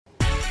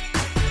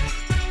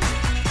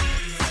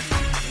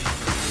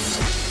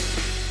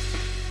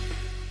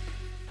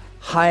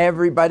Hi,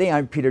 everybody.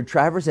 I'm Peter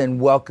Travers, and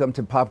welcome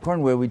to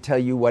Popcorn, where we tell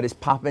you what is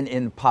popping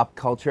in pop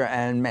culture.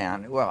 And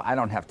man, well, I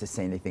don't have to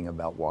say anything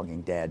about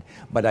Walking Dead,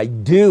 but I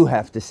do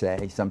have to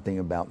say something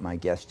about my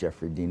guest,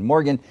 Jeffrey Dean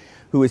Morgan,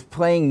 who is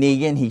playing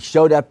Negan. He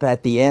showed up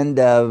at the end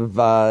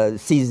of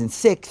season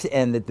 6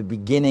 and at the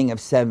beginning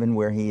of 7,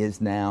 where he is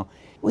now.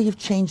 Well, you've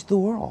changed the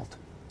world.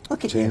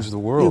 Look at Changed you. the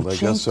world, You've I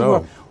changed guess the so.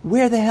 world.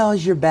 Where the hell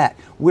is your bat?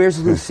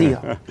 Where's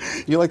Lucille?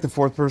 You're like the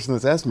fourth person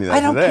that's asked me that I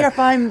don't today. care if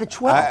I'm the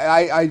 12th.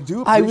 I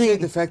do appreciate really-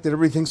 the fact that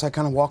everybody thinks I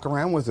kind of walk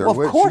around with her. Well, of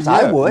which, course yeah,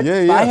 I would. Yeah,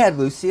 If yeah. I had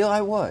Lucille,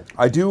 I would.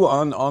 I do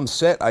on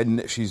set.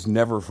 She's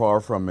never far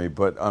from me,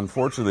 but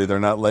unfortunately, they're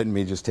not letting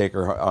me just take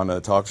her on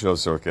a talk show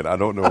circuit. I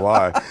don't know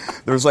why.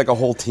 There's like a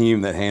whole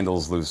team that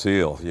handles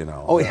Lucille. You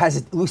know. Oh,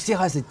 Lucille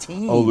has a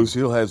team. Oh,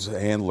 Lucille has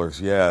handlers.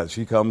 Yeah,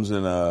 she comes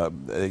in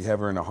they have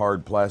her in a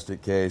hard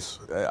plastic case.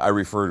 I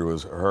refer to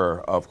as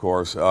her, of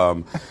course.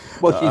 Well,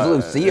 she's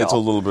Lucille. It's a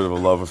little bit of a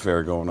love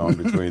affair going on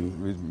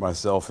between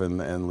myself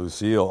and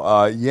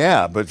Lucille.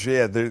 Yeah, but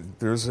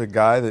there's a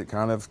guy that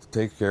kind of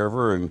takes care of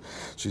her, and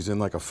she's in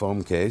like a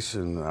foam case,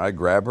 and I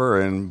grab her,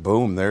 and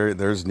boom,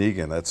 there's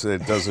Negan.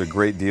 It does a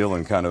great deal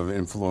in kind of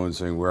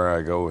influencing where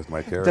I go with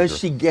my character. Does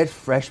she get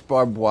fresh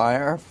barbed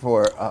wire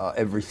for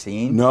every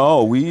scene?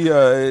 No,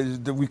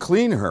 we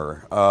clean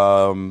her.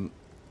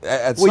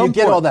 At Well, some you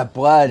get point, all that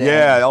blood.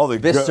 yeah, and all the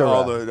viscera.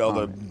 all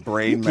the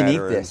brain You can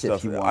matter eat this and if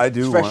stuff. you want. I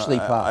do. Freshly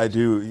I popped.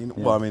 do. You know,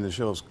 well, I mean, the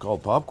show's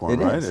called Popcorn,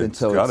 It right? is, and It's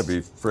so got to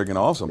it's- be friggin'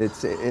 awesome. It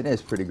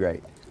is pretty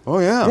great. Oh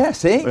yeah. Yeah,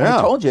 see?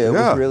 I told you it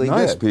was really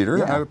nice, good. Peter.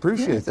 Yeah. I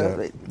appreciate Yeah, so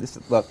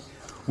that. look,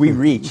 we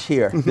reach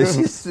here.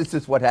 This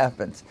is what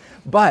happens.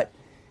 But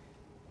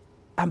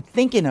I'm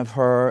thinking of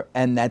her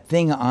and that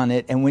thing on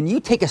it, and when you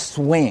take a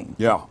swing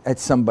at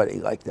somebody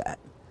like that,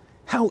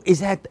 how is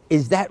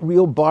that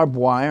real barbed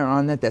wire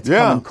on it that's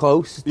coming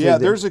close? Yeah,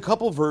 there's a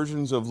couple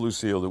versions of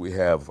Lucille that we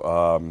have.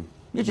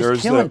 You're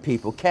just killing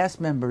people,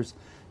 cast members,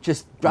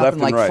 just dropping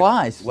like right.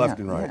 flies. Left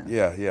and right.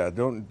 Yeah.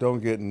 Don't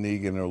get in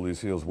Negan or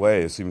Lucille's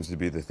way. It seems to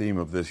be the theme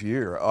of this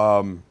year.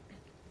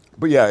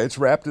 But yeah, it's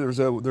wrapped. There's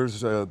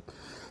the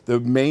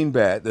main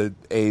bat, the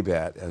A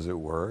bat, as it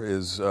were,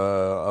 is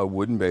a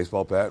wooden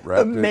baseball bat.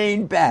 The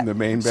main bat. The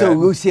main bat. So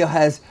Lucille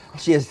has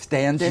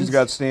stand-ins? She's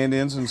got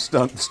stand-ins and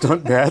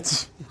stunt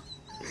bats.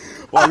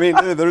 Well, I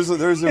mean, there's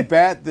a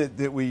bat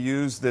that we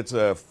use that's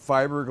a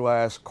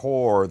fiberglass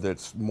core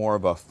that's more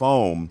of a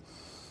foam.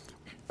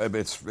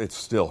 It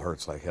still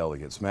hurts like hell to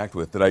get smacked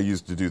with, that I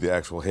used to do the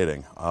actual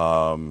hitting.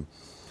 And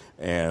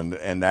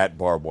that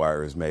barbed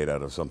wire is made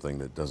out of something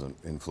that doesn't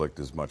inflict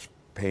as much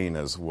pain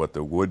as what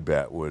the wood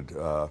bat would.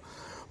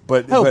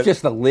 But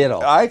just a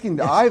little. I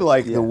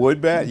like the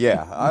wood bat.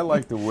 Yeah, I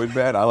like the wood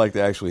bat. I like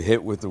to actually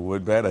hit with the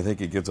wood bat. I think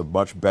it gets a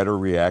much better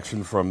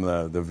reaction from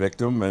the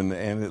victim, and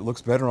it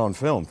looks better on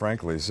film,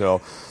 frankly.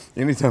 So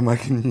anytime I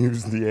can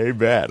use the A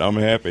bat, I'm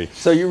happy.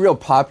 So you're real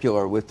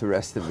popular with the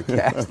rest of the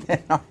cast,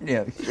 aren't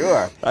you?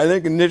 Sure. I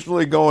think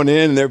initially going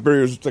in, everybody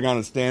was kind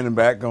of standing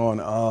back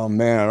going, oh,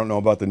 man, I don't know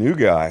about the new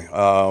guy.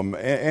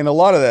 And a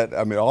lot of that,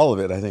 I mean, all of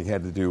it, I think,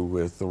 had to do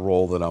with the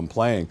role that I'm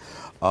playing.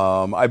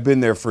 I've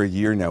been there for a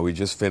year now. We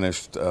just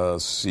finished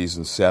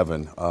season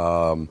 7.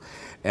 And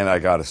I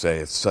got to say,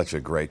 it's such a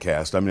great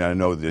cast. I mean, I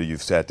know that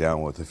you've sat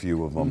down with a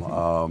few of them.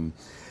 Mm-hmm.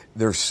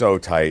 They're so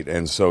tight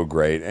and so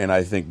great. And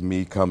I think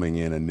me coming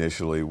in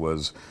initially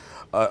was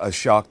a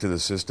shock to the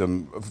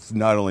system,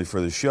 not only for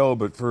the show,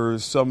 but for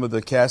some of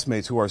the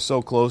castmates who are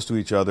so close to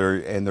each other,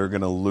 and they're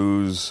going to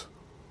lose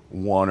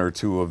one or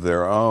two of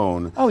their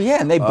own. Oh yeah,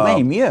 and they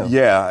blame you.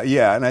 Yeah,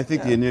 and I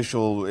think the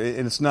initial,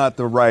 and it's not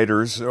the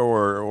writers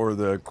or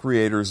the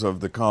creators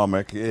of the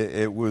comic.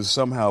 It was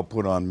somehow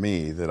put on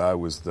me that I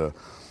was the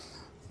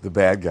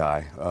bad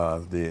guy,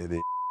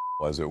 the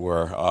as it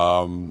were,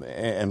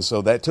 and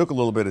so that took a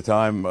little bit of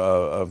time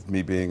of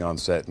me being on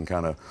set and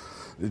kind of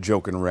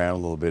joking around a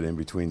little bit in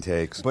between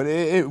takes. But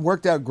it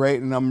worked out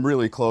great, and I'm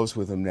really close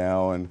with him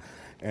now, and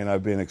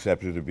I've been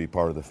accepted to be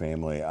part of the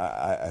family,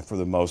 I for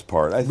the most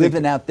part.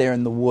 Living out there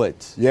in the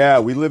woods. Yeah,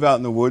 we live out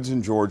in the woods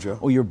in Georgia.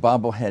 Oh, your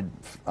bobblehead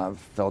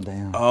fell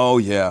down. Oh,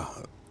 yeah.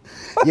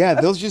 Yeah,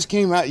 those just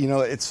came out. You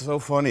know, it's so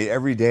funny.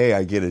 Every day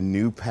I get a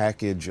new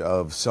package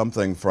of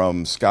something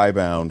from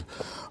Skybound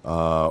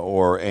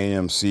or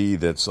AMC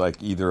that's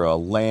like either a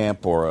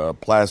lamp or a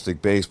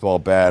plastic baseball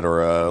bat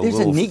or There's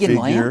little a Negan figure.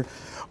 lamp?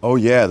 Oh,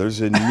 yeah,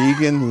 there's a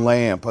Negan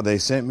lamp. They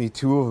sent me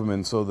 2 of them,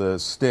 and so the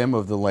stem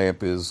of the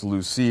lamp is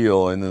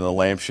Lucille, and then the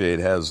lampshade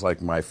has,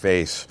 like, my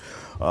face.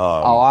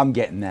 I'm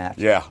getting that.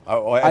 Yeah.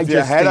 I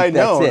just think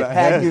that's it.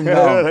 Had you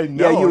known,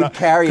 yeah, you would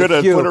carry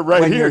a few put it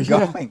right when here. you're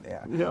going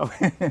there.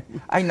 Yeah.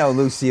 I know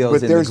Lucille's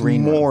but in there's the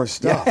green more room.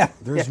 stuff. Yeah.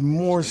 There's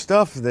more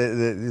stuff.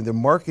 The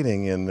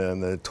marketing and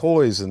the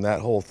toys and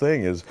that whole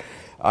thing is,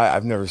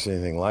 I've never seen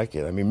anything like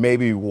it. I mean,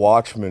 maybe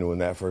Watchmen, when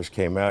that first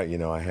came out, you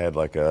know, I had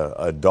like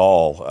a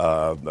doll,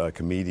 a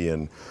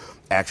comedian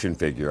action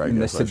figure, I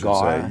guess I should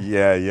say.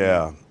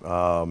 Yeah.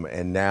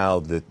 And now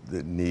that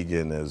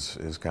Negan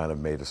is kind of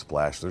made a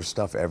splash, there's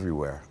stuff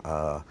everywhere,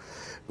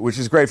 which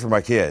is great for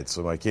my kid.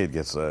 So my kid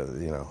gets,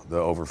 the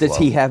overflow. Does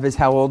he have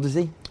how old is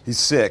he? He's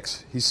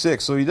 6. He's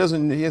 6, so he has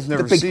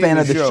never big seen fan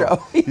the of the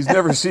show. He's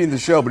never seen the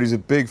show, but he's a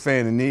big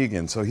fan of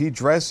Negan. So he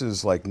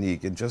dresses like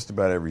Negan just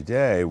about every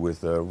day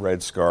with a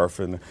red scarf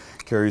and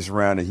carries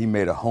around. And he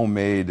made a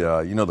homemade,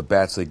 the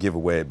bats they give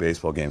away at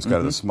baseball games, kind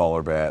of the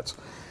smaller bats.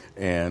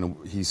 And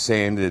he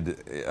sanded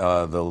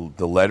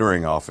the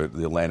lettering off it,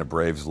 the Atlanta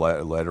Braves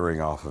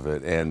lettering off of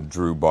it, and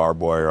drew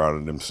barbed wire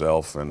on it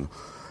himself. And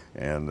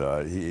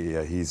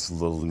he's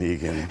little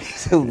Negan.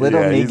 He's a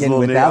little Negan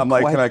without. I'm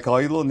like, can I call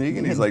you little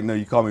Negan? He's like, no,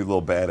 you call me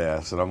little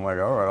badass. And I'm like,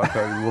 all right, I'll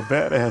call you little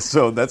badass.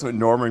 So that's what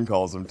Norman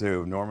calls him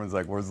too. Norman's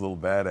like, where's little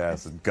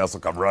badass? And Gus will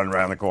come running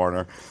around the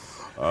corner.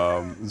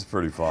 It's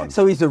pretty fun.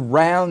 So he's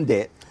around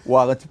it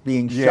while it's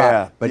being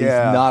shot, but he's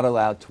not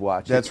allowed to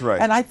watch it. That's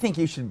right. And I think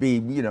you should be,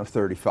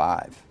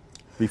 35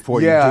 before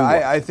you do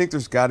I think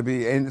there's got to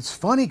be, and it's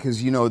funny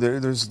because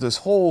there's the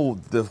whole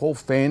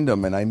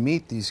fandom, and I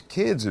meet these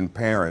kids and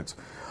parents.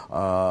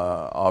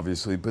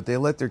 Obviously, but they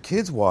let their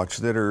kids watch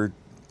that are,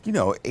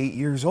 8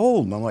 years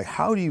old. And I'm like,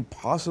 how do you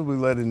possibly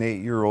let an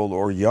 8-year-old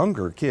or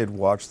younger kid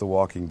watch The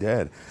Walking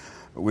Dead?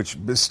 Which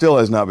still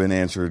has not been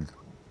answered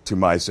to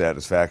my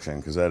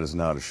satisfaction, because that is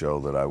not a show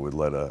that I would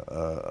let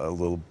a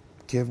little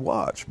kid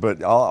watch. But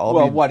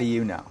what do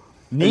you know?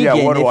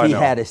 Negan, if he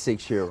had a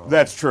 6-year-old.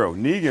 That's true.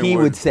 Negan he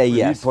would say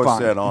yes, push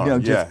fine. that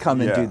on. Just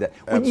come and do that.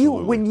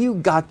 When you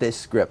got this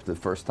script the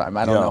first time,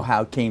 I don't know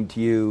how it came to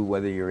you,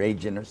 whether your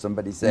agent or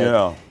somebody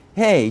said,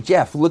 hey,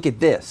 Jeff, look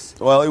at this.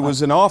 Well, it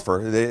was an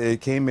offer.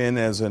 It came in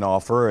as an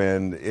offer,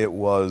 and it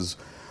was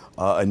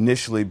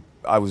initially,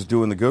 I was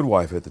doing The Good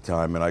Wife at the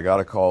time, and I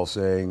got a call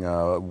saying,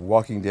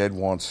 Walking Dead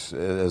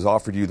has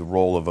offered you the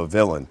role of a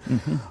villain.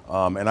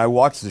 Mm-hmm. And I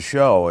watched the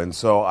show, and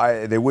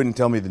so they wouldn't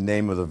tell me the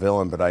name of the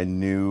villain, but I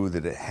knew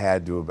that it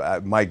had to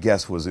have, my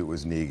guess was it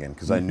was Negan,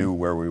 because I knew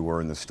where we were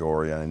in the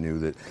story, and I knew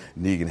that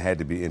Negan had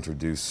to be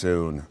introduced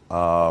soon.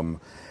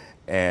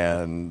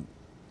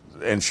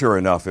 And sure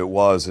enough, it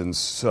was. And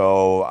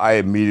so I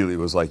immediately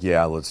was like,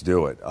 yeah, let's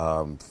do it.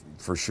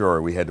 For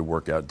sure, we had to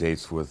work out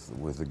dates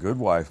with The Good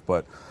Wife.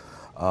 But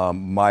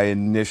my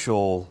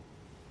initial,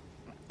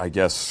 I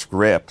guess,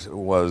 script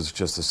was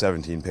just a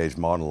 17-page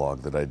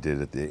monologue that I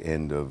did at the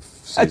end of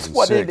season 6. That's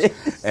what it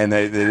is. And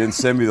they didn't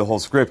send me the whole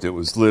script. It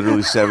was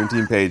literally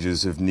 17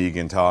 pages of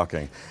Negan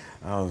talking.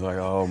 I was like,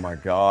 oh, my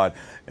God.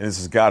 And this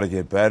has got to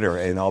get better.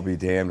 And I'll be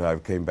damned, I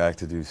came back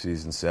to do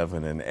season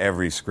 7, and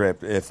every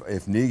script, if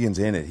Negan's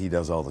in it, he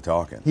does all the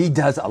talking. He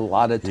does a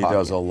lot of talking. He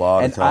does a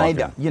lot of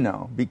talking.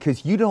 And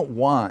because you don't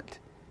want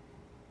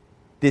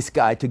this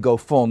guy to go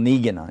full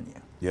Negan on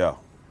you. Yeah.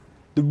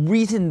 The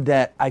reason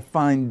that I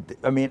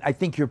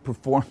think your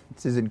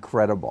performance is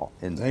incredible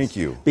in this. Thank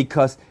you.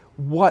 Because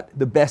what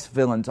the best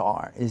villains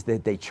are is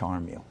that they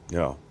charm you.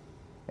 Yeah.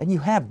 And you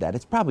have that.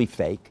 It's probably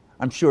fake.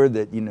 I'm sure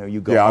that, you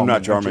go Yeah, home I'm not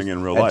and charming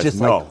in real life. just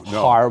No.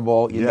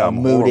 horrible, I'm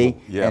moody.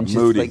 horrible. Yeah, and just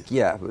moody.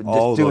 just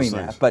All doing those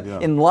that. things. But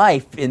Yeah. in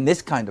life, in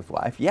this kind of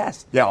life,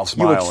 yes. Yeah, I'll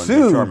smile you and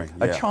exude be charming.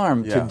 a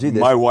charm to do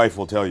this. My wife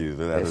will tell you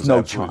that There's is no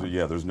absolutely, charm.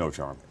 Yeah, there's no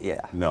charm. Yeah.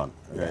 None.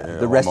 Yeah.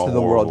 The rest I'm a of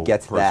the world horrible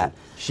gets person. that.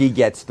 She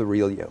gets the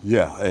real you.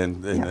 Yeah,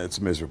 and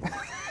it's miserable.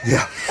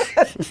 Yeah.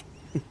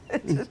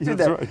 Do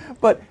that. Right.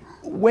 But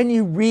when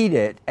you read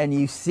it and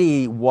you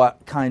see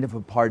what kind of a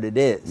part it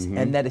is,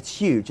 and that it's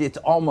huge, it's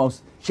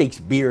almost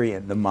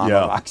Shakespearean, the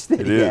monologues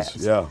that he has.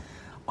 Yeah.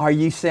 Are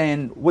you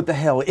saying, what the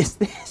hell is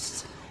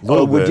this?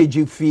 Little bit. Did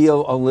you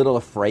feel a little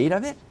afraid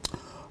of it?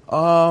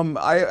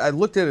 I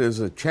looked at it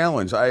as a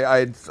challenge.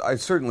 I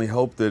certainly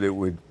hoped that it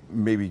would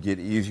maybe get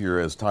easier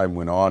as time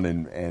went on,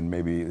 and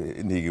maybe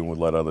Negan would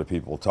let other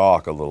people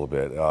talk a little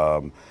bit.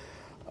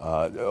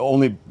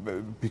 Only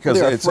because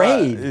they're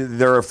afraid.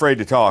 They're afraid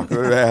to talk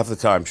half the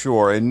time,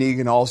 sure. And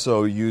Negan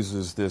also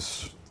uses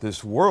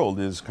this world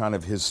as kind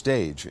of his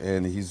stage,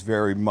 and he's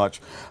very much,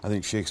 I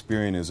think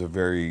Shakespearean is a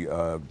very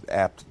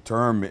apt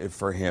term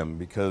for him,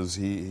 because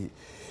he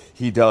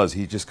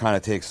just kind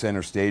of takes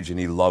center stage, and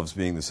he loves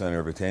being the center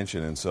of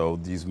attention. And so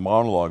these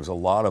monologues, a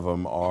lot of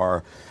them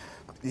are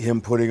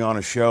him putting on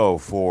a show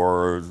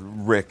for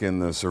Rick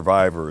and the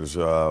survivors.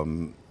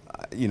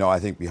 I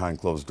think behind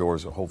closed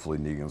doors, hopefully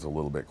Negan's a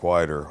little bit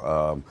quieter.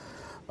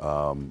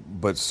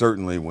 But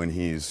certainly when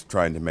he's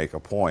trying to make a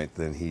point,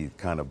 then he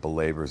kind of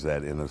belabors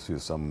that into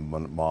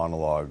some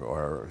monologue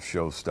or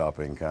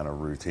show-stopping kind of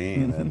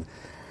routine.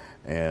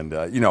 And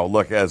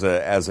look, as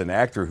an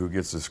actor who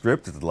gets the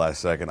script at the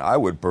last second, I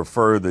would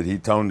prefer that he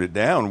toned it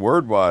down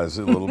word-wise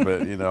a little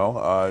bit, it'd be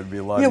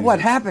a lot easier. What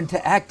happened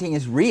to acting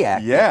is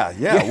reacting.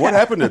 Yeah. What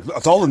happened to,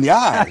 it's all in the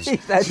eyes.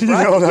 That's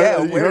right.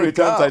 How where many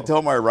times I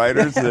tell my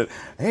writers that,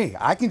 hey,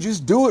 I can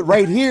just do it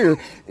right here.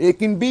 It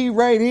can be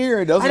right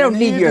here. It doesn't I don't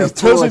need your it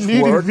doesn't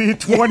need word. to be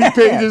 20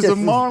 pages of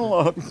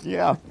monologue.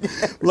 Yeah.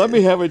 Let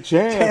me have a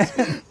chance.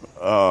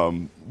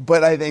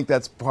 But I think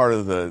that's part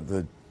of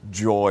the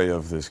joy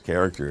of this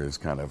character, is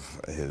kind of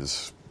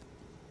his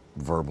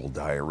verbal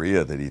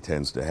diarrhea that he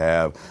tends to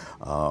have.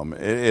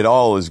 It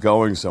all is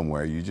going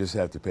somewhere. You just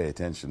have to pay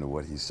attention to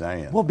what he's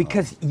saying. Well,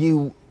 because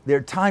there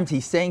are times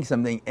he's saying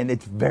something and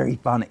it's very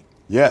funny.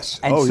 Yes.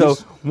 And so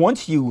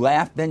once you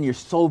laugh, then you're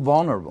so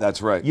vulnerable.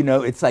 That's right. You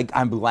know, it's like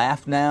I'm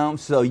laugh now,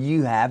 so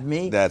you have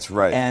me. That's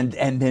right. And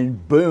then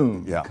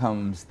boom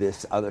comes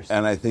this other stuff.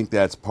 And I think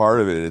that's part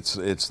of it.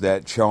 It's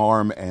that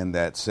charm and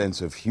that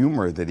sense of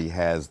humor that he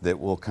has that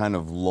will kind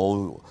of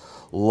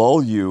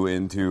lull you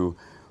into,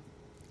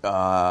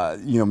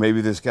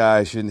 maybe this guy,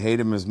 I shouldn't hate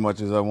him as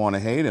much as I want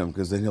to hate him,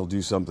 because then he'll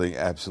do something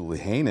absolutely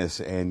heinous,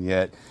 and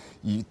yet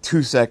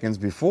 2 seconds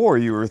before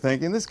you were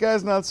thinking, this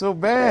guy's not so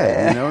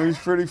bad, he's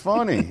pretty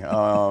funny.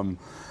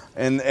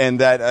 And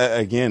that,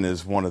 again,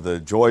 is one of the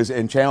joys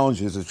and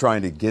challenges of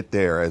trying to get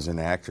there as an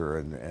actor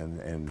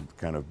and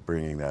kind of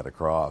bringing that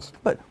across.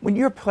 But when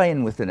you're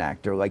playing with an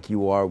actor like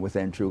you are with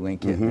Andrew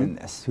Lincoln in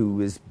this,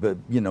 who is,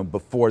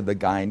 before the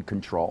guy in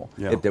control,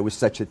 if there was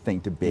such a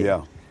thing to be.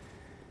 Yeah.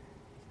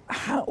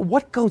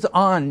 What goes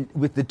on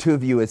with the two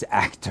of you as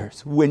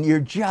actors when you're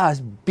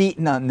just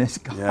beating on this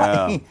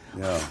guy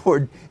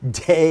for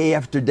day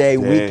after day,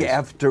 week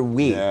after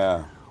week?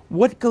 Yeah.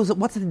 What's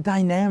the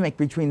dynamic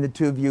between the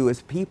two of you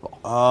as people?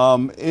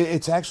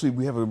 It's actually,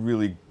 we have a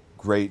really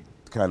great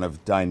kind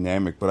of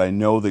dynamic, but I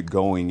know that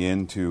going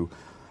into,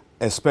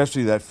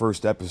 especially that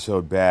first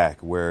episode back,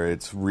 where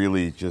it's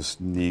really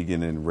just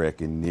Negan and Rick,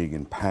 and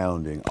Negan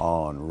pounding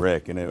on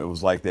Rick, and it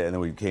was like that. And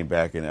then we came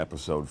back in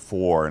episode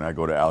 4, and I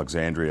go to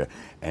Alexandria,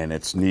 and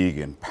it's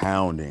Negan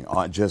pounding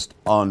on, just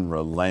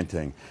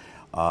unrelenting.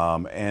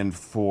 And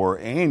for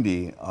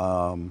Andy,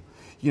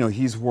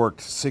 he's worked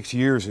 6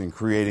 years in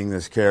creating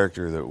this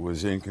character that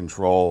was in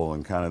control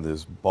and kind of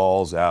this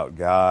balls out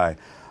guy,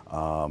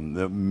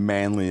 the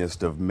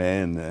manliest of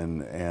men,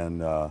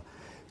 and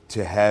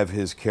to have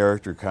his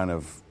character kind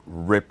of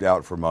ripped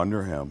out from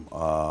under him,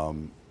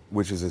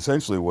 which is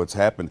essentially what's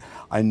happened.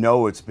 I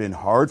know it's been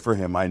hard for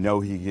him. I know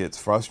he gets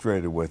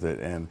frustrated with it,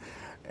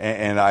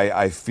 and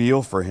I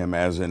feel for him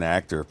as an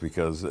actor,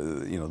 because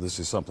this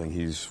is something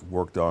he's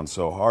worked on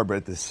so hard. But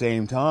at the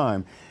same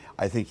time,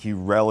 I think he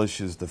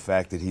relishes the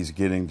fact that he's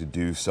getting to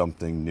do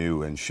something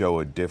new and show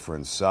a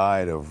different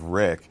side of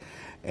Rick,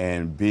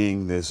 and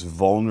being this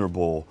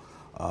vulnerable,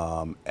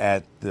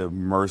 at the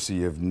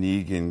mercy of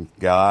Negan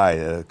guy,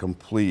 a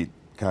complete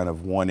kind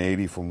of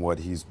 180 from what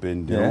he's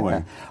been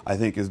doing, I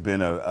think has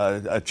been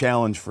a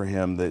challenge for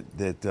him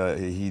that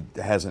he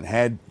hasn't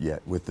had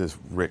yet with this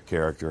Rick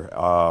character.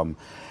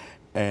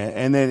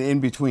 And then in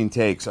between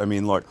takes, I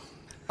mean, look,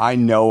 I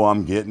know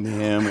I'm getting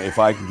him.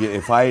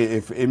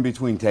 If in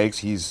between takes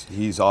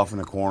he's off in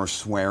a corner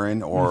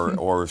swearing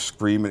or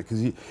screaming,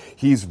 because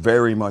he's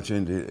very much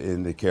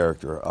into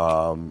character,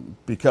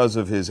 because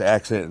of his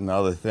accent and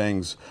other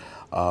things.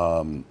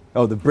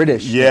 The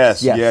British. Yes.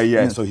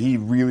 So he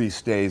really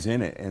stays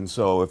in it. And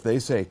so if they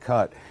say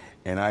cut,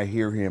 and I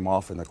hear him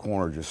off in the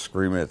corner just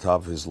screaming at the top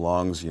of his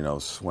lungs,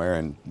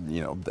 swearing,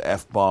 the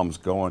F-bombs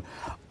going,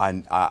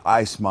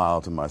 I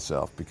smile to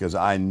myself, because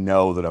I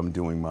know that I'm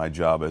doing my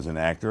job as an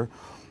actor.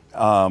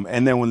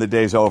 And then when the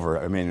day's over,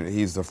 I mean,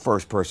 he's the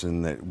first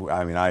person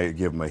I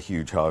give him a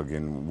huge hug,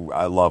 and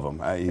I love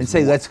him. And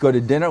say, let's go to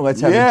dinner,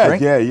 let's have a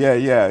drink?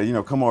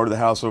 Yeah. Come over to the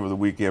house over the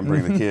weekend,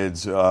 bring the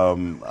kids.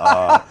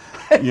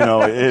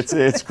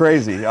 It's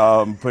crazy.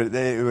 But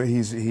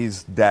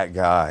he's that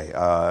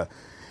guy.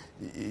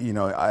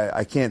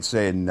 I can't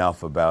say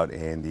enough about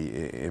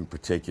Andy in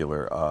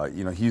particular.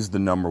 He's the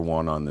number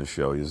one on this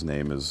show. His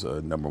name is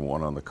number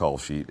one on the call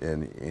sheet,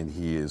 and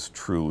he is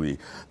truly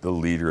the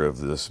leader of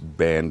this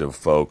band of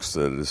folks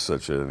that is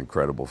such an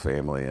incredible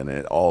family, and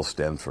it all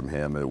stems from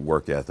him, and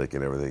work ethic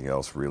and everything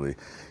else. Really,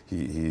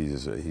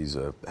 he's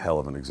a hell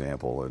of an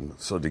example, and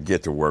so to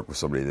get to work with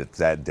somebody that's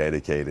that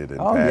dedicated and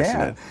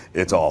passionate,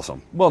 it's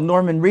awesome. Well,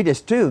 Norman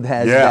Reedus too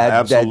has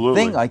that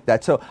thing like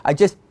that. So I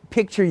just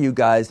picture you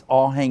guys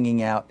all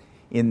hanging out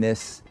in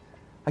this.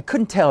 I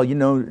couldn't tell,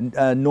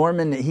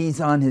 Norman,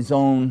 he's on his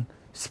own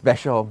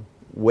special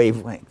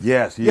wavelength.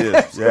 Yes, he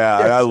is. Yeah,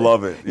 I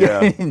love it.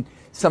 Yeah.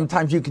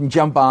 Sometimes you can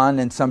jump on,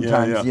 and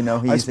sometimes, he's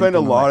I spend a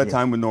lot of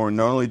time with Norman.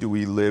 Not only do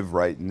we live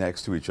right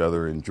next to each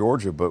other in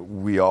Georgia, but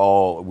we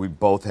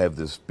both have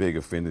this big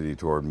affinity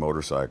toward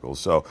motorcycles.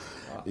 So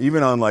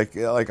even on like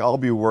I'll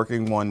be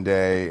working one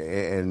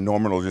day and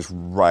Norman will just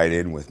ride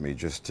in with me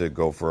just to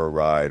go for a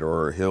ride,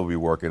 or he'll be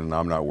working and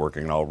I'm not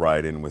working and I'll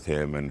ride in with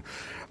him, and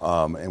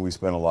we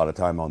spend a lot of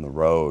time on the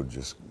road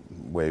just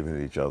waving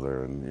at each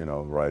other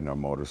and riding our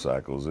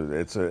motorcycles.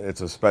 It's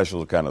a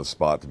special kind of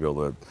spot to be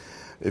able to.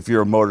 If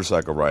you're a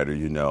motorcycle rider,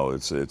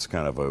 it's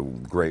kind of a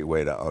great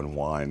way to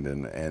unwind,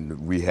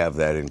 and we have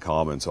that in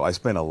common. So I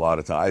spend a lot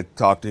of time. I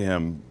talk to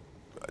him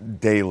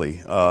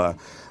daily.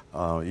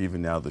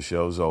 Even now the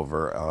show's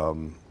over.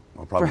 I'll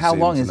probably For how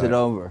long is it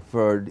over?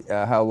 For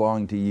how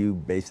long do you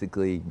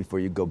basically, before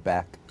you go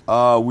back?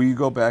 We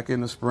go back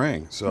in the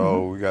spring.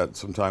 So we got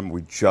some time.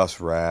 We just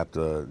wrapped,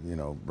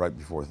 right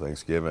before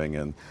Thanksgiving.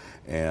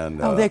 And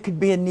there could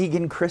be a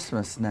Negan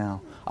Christmas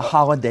now. A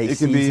holiday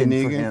season. It could be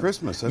a Negan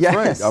Christmas. That's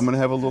right. I'm going to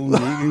have a little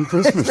Negan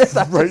Christmas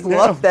I right now.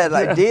 I love that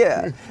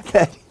idea.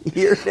 That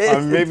here it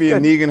is. Maybe a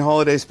Negan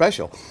holiday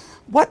special.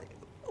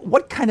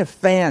 What kind kind of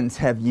fans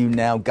have you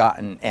now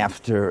gotten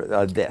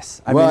after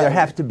this? I mean, there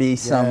have to be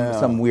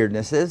some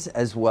weirdnesses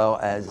as well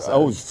as...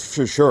 oh,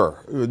 for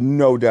sure.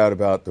 No doubt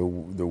about the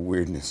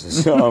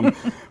weirdnesses.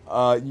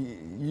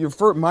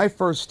 My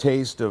first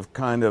taste of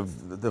kind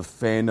of the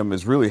fandom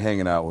is really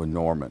hanging out with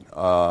Norman.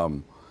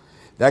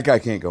 That guy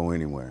can't go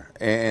anywhere.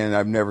 And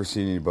I've never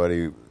seen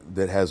anybody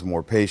that has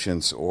more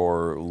patience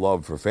or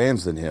love for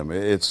fans than him.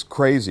 It's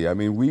crazy. I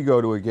mean, we go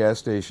to a gas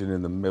station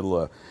in the middle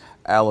of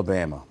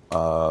Alabama,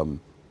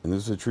 and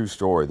this is a true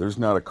story. There's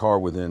not a car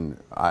within,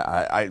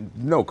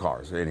 no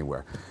cars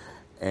anywhere.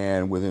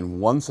 And within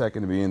 1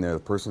 second of being there,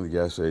 the person at the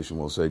gas station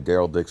will say,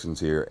 Daryl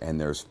Dixon's here,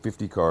 and there's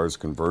 50 cars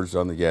converged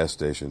on the gas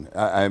station.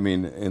 I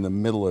mean, in the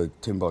middle of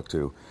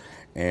Timbuktu.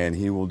 And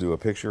he will do a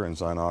picture and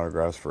sign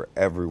autographs for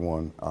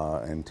everyone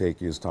and take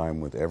his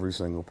time with every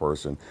single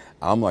person.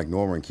 I'm like,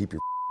 Norman, keep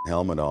your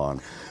helmet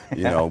on.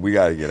 You know, we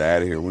got to get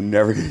out of here. We're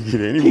never going to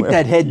get anywhere. Keep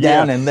that head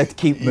down and let's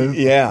keep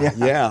moving. Yeah.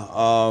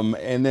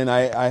 And then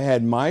I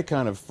had my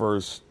kind of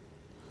first,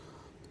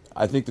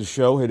 I think the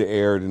show had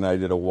aired and I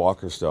did a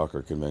Walker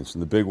Stalker convention,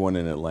 the big one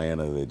in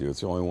Atlanta they do.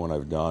 It's the only one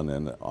I've done.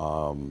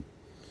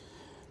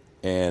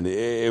 And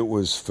it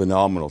was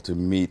phenomenal to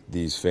meet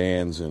these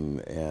fans,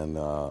 and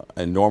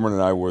Norman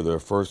and I were the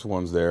first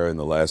ones there and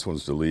the last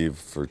ones to leave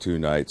for 2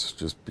 nights,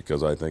 just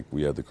because I think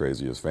we had the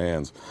craziest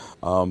fans.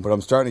 But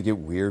I'm starting to get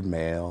weird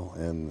mail,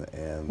 and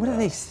what do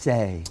they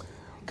say?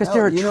 Because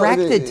they're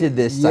attracted to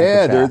this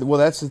psychopath. Yeah, well,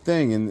 that's the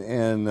thing,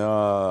 and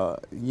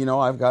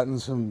I've gotten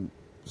some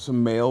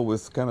mail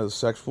with kind of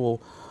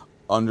sexual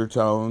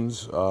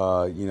undertones.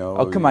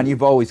 Oh, come on,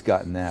 you've always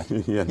gotten that.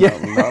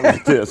 Not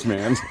like this,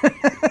 man.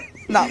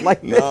 Not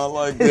like this. Not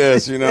like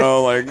this,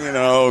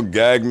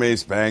 gag me,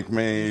 spank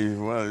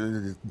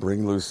me,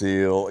 bring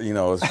Lucille.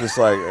 It's just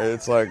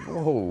like,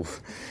 whoa,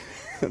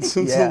 it's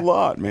a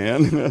lot,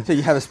 man. So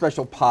you have a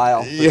special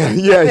pile.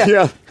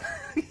 Yeah.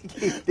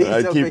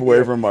 I keep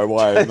away from my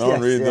wife.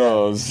 Don't read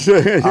those.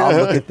 I'll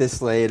look at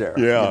this later.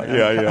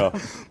 Yeah.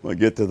 We'll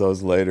get to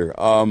those later.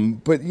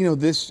 But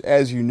this,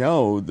 as you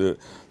know, the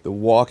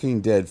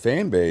Walking Dead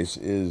fan base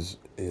is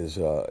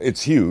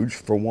it's huge,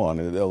 for one.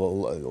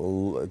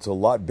 It's a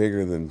lot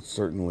bigger than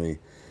certainly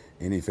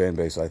any fan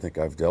base I think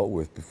I've dealt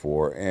with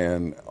before,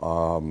 and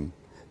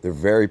they're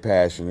very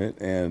passionate.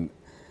 And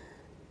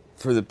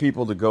for the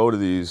people to go to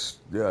these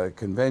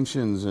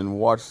conventions and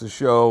watch the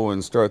show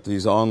and start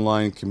these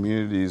online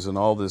communities and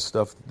all this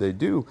stuff that they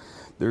do,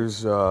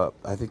 there's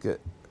I think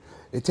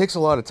it takes a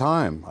lot of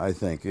time, I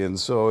think. And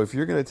so if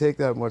you're going to take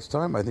that much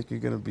time, I think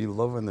you're going to be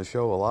loving the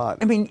show a lot.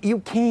 I mean,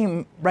 you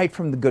came right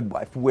from The Good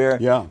Wife, where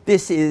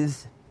this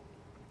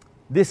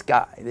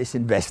guy, this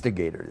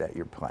investigator that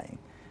you're playing,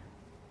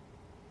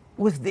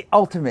 was the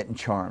ultimate in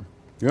charm.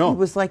 Yeah. He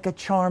was like a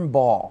charm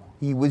ball.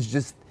 He was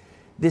just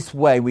this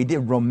way. We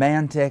did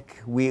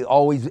romantic.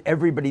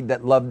 Everybody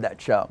that loved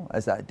that show,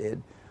 as I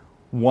did,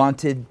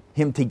 wanted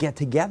him to get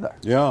together.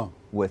 Yeah.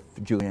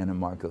 With Juliana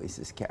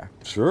Margulies'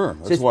 character. Sure,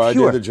 that's why I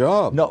did the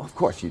job. No, of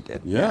course you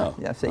did. Yeah.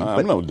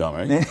 I'm no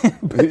dummy.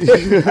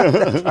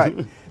 That's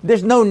right.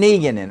 There's no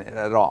Negan in it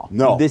at all.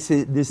 No. This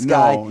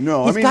guy.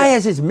 No. This guy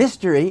has his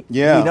mystery.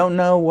 Yeah. We don't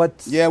know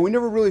what's... Yeah, we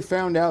never really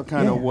found out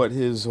kind of what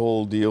his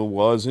whole deal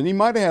was, and he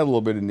might have had a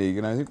little bit of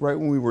Negan. I think right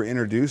when we were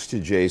introduced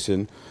to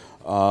Jason,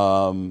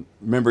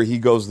 remember he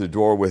goes to the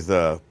door with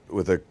a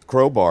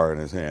crowbar in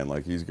his hand,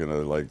 like he's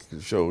gonna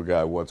show a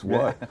guy what's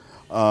what.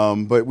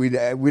 But we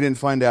didn't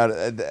find out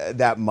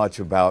that much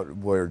about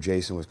where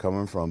Jason was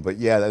coming from. But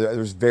yeah,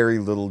 there's very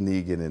little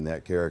Negan in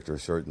that character,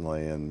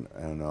 certainly, and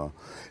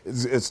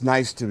it's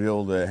nice to be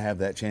able to have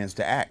that chance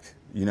to act,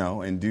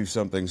 and do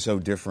something so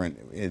different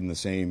in the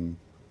same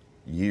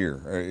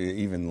year, or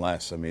even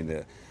less. I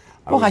mean,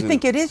 I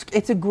think it is.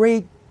 It's a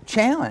great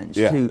challenge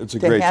it's a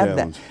great have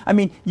challenge. that. I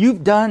mean,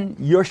 you've done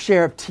your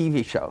share of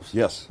TV shows.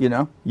 Yes.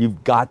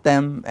 You've got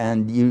them,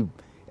 and you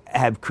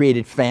have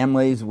created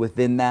families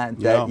within that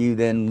you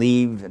then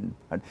leave.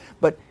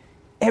 But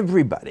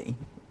everybody,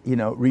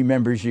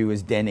 remembers you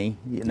as Denny,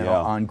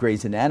 on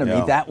Grey's Anatomy.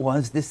 Yeah. That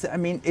was this, I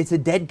mean, it's a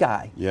dead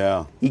guy.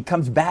 Yeah. He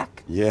comes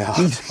back. Yeah.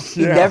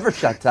 He never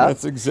shuts up.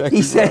 That's exactly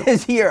He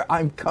says, here,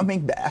 I'm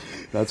coming back.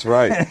 That's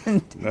right.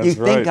 And you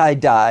think I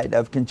died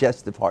of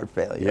congestive heart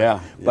failure. Yeah.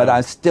 But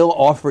I still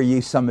offer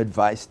you some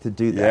advice to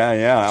do that.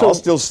 Yeah. So, I'll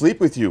still sleep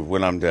with you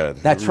when I'm dead.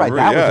 That's right.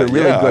 That was a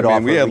really good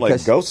offer. We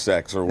had ghost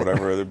sex or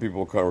whatever other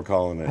people were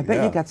calling it. I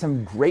bet you got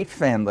some great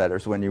fan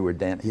letters when you were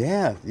Danny.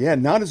 Yeah.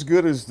 Not as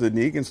good as the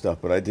Negan stuff,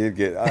 but I did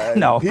get...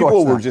 No, of people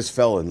course not. just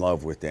fell in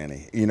love with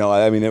Danny.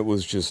 I mean, it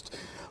was just...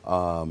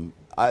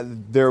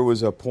 there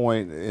was a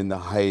point in the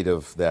height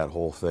of that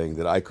whole thing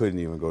that I couldn't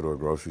even go to a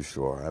grocery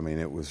store. I mean,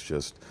 it was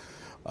just...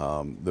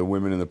 the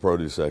women in the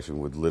produce section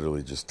would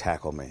literally just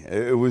tackle me.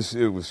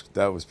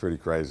 That was pretty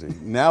crazy.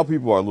 Now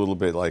people are a little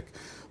bit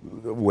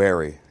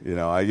wary.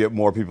 I get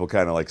more people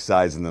kind of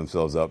sizing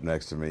themselves up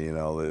next to me.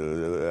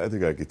 I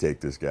think I could take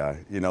this guy.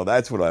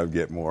 That's what I would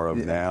get more of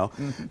now.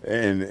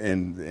 And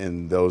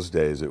in those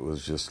days, it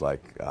was just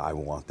I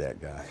want that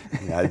guy.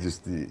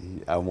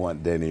 I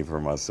want Denny for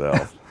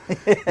myself.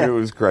 It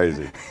was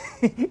crazy.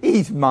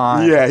 He's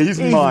mine. Yeah, he's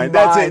mine.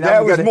 That's it.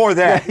 That was more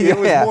that. It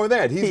was more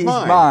that. He's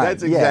mine.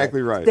 That's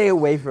exactly right. Stay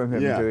away from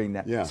him doing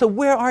that. Yeah. So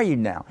where are you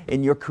now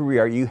in your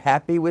career? Are you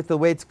happy with the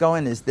way it's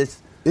going? Is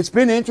this... It's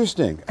been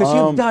interesting. Because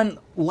you've done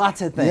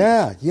lots of things.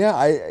 Yeah.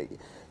 I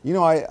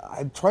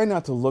try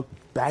not to look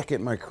back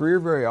at my career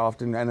very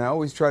often, and I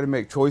always try to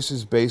make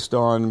choices based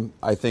on,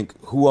 I think,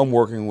 who I'm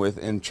working with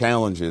and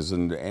challenges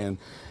and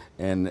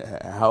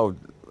how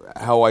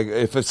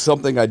if it's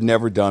something I'd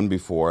never done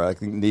before. I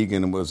think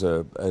Negan was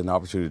an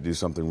opportunity to do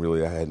something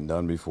really I hadn't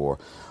done before.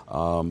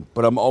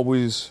 But I'm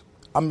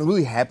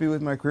really happy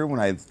with my career when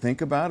I think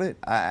about it.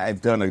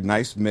 I've done a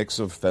nice mix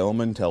of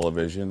film and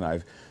television.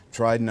 I've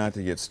tried not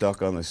to get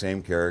stuck on the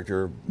same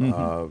character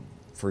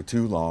for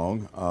too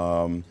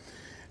long.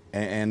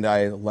 And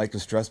I like to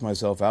stress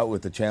myself out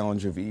with the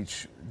challenge of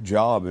each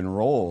job and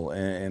role,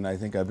 and I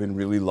think I've been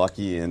really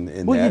lucky in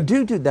that. Well, you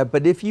do that,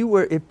 but if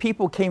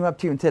people came up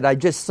to you and said, "I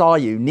just saw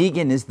you,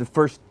 Negan is the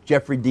first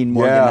Jeffrey Dean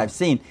Morgan I've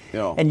seen,"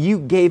 and you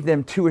gave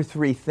them 2 or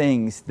 3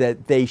 things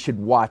that they should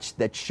watch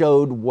that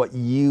showed what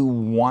you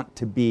want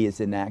to be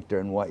as an actor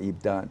and what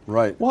you've done,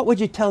 right? What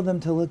would you tell them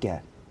to look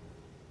at?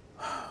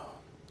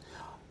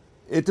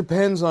 It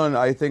depends on,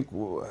 I think.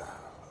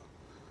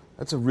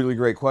 That's a really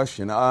great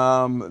question.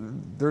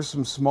 There's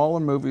some smaller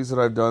movies that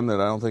I've done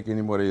that I don't think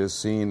anybody has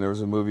seen. There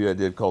was a movie I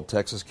did called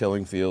Texas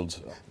Killing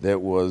Fields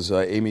that was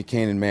Amy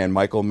Kane and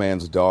Michael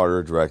Mann's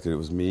daughter directed. It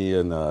was me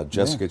and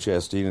Jessica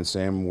Chastain and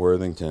Sam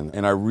Worthington.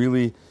 And I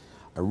really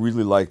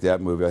liked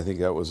that movie. I think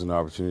that was an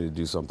opportunity to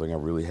do something I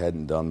really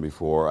hadn't done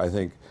before. I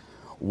think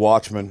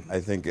Watchmen,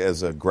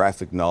 as a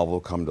graphic novel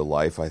come to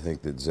life, I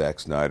think that Zack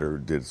Snyder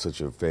did such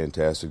a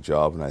fantastic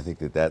job. And I think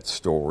that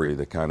story,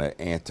 the kind of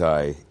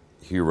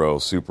anti-hero,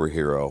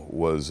 superhero,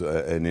 was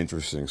an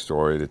interesting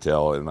story to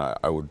tell, and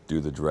I would do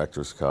the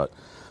director's cut.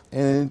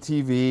 And in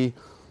TV,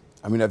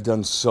 I've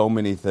done so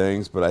many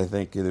things, but I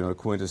think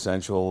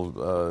quintessential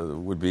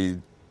would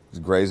be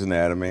Grey's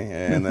Anatomy,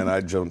 and then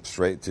I'd jump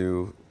straight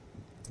to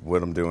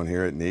what I'm doing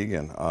here at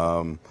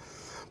Negan.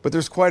 But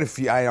there's quite a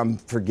few. I'm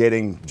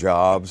forgetting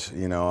jobs.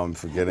 I'm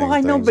forgetting. Well, I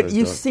know, but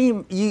you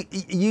seem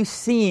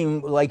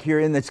like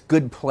you're in this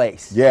good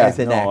place as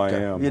an actor.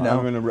 I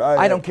am.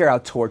 I don't care how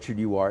tortured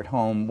you are at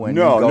home when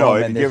you go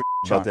home and there's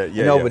about that.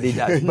 nobody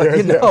does.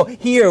 But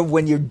here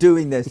when you're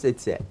doing this,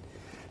 it's it.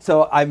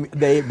 So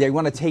they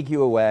want to take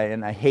you away,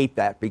 and I hate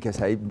that because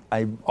I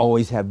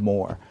always have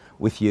more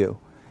with you.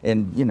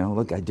 And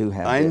look, I do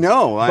have. I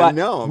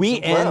know.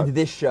 We end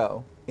this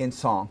show in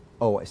song.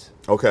 Always.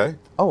 Okay.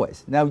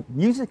 Always. Now,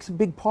 music's a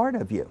big part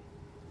of you.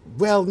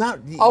 Well, not...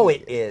 Oh,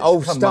 it is.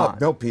 Oh, come stop. on.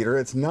 No, Peter,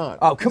 it's not.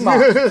 Oh, come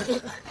on.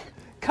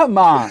 Come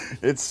on.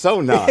 It's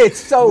so not. It's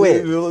so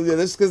it. This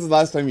is because the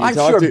last time you talked...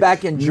 I'm sure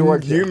back in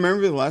Georgia. Do you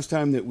remember the last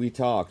time that we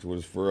talked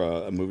was for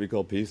a movie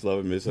called Peace,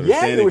 Love, and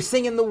Misunderstanding? Yeah, you were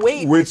singing The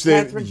Wait.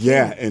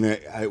 And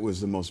it was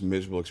the most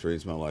miserable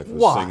experience of my life,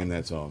 was singing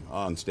that song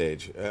on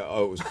stage. It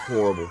was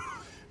horrible.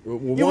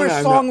 You were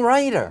a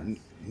songwriter.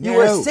 You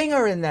were a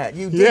singer in that.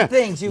 You did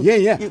things.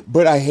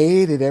 But I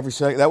hated every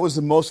second. That was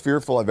the most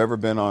fearful I've ever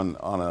been on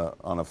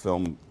a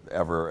film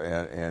ever,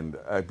 and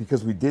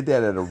because we did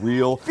that at a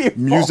real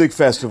music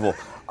festival.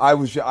 I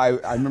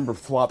remember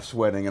flop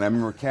sweating, and I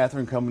remember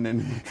Catherine coming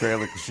into the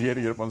trailer because she had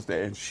to get up on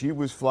stage, and she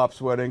was flop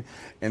sweating,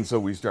 and so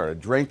we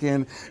started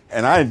drinking,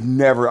 and I'm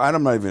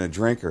not even a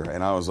drinker,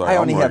 and I was like, I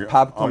only have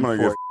popcorn. I'm going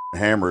to get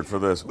hammered for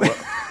this.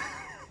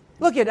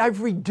 Look,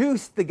 I've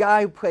reduced the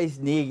guy who plays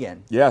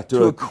Negan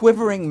to a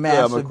quivering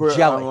mass of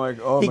jelly. I'm like,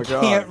 oh he my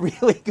God. Can't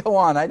really go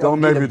on. Don't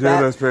make me do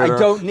this, Peter. I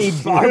don't need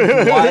barbed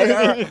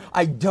wire.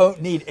 I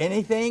don't need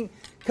anything.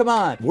 Come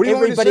on. What do you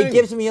Everybody want me to sing?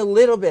 gives me a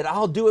little bit.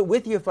 I'll do it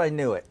with you if I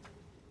knew it.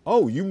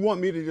 Oh, you want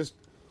me to just...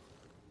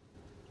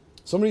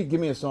 Somebody give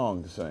me a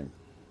song to sing.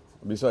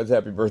 Besides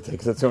Happy Birthday,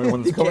 because that's the only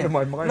one that's coming to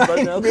my mind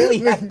right now. Really,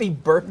 Happy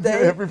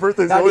Birthday? Happy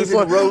Birthday. Not even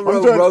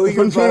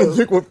I'm trying to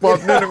think what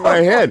popped into my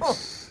head.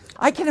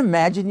 I can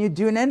imagine you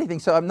doing anything,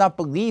 so I'm not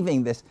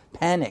believing this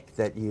panic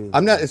that you...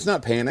 I'm not. It's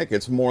not panic.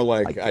 It's more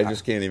like I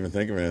just can't even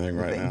think of anything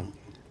right now.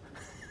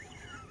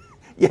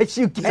 Yes,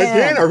 you can. I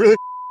can. I really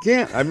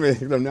can't.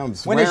 Now I'm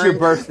swearing. When is your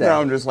birthday? Now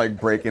I'm just like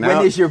breaking out.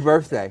 When is your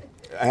birthday?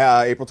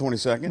 April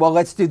 22nd. Well,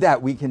 let's do that.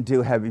 We can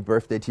do Happy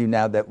Birthday to you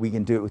now that we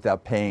can do it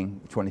without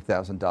paying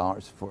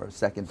 $20,000 for a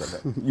second of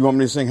it. You want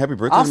me to sing Happy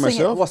Birthday to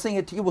myself? We'll sing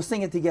it to you. We'll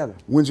sing it together.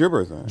 When's your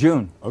birthday?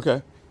 June.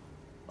 Okay.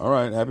 All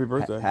right, happy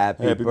birthday.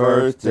 Happy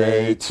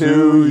birthday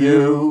to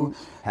you.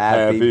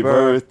 Happy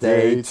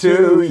birthday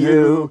to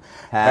you.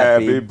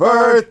 Happy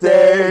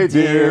birthday,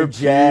 dear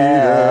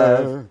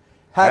Jeff.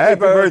 Happy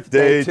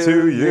birthday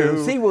to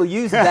you. See, we'll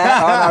use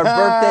that on our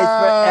birthdays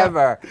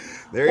forever.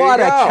 There you go. What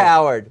a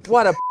coward.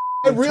 What a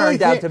really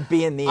turned out to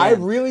be in the end. I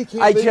really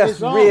can't I think of a just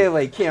song.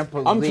 really can't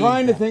believe I'm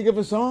trying to that. think of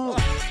a song.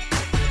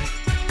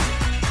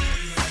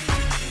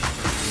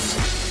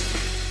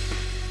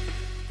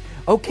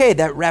 Okay,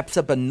 that wraps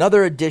up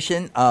another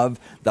edition of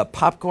the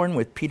Popcorn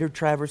with Peter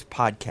Travers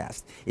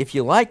podcast. If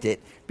you liked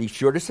it, be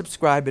sure to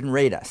subscribe and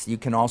rate us. You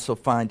can also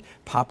find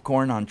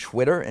Popcorn on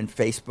Twitter and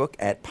Facebook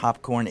at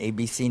Popcorn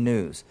ABC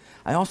News.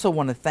 I also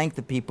want to thank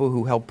the people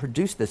who helped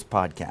produce this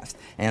podcast: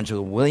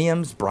 Angela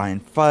Williams, Brian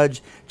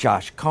Fudge,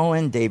 Josh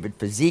Cohen, David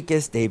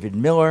Fazikis, David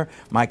Miller,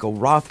 Michael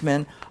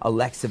Rothman,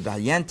 Alexa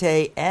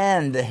Valiente,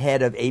 and the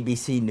head of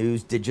ABC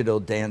News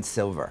Digital, Dan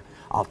Silver.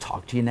 I'll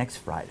talk to you next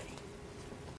Friday.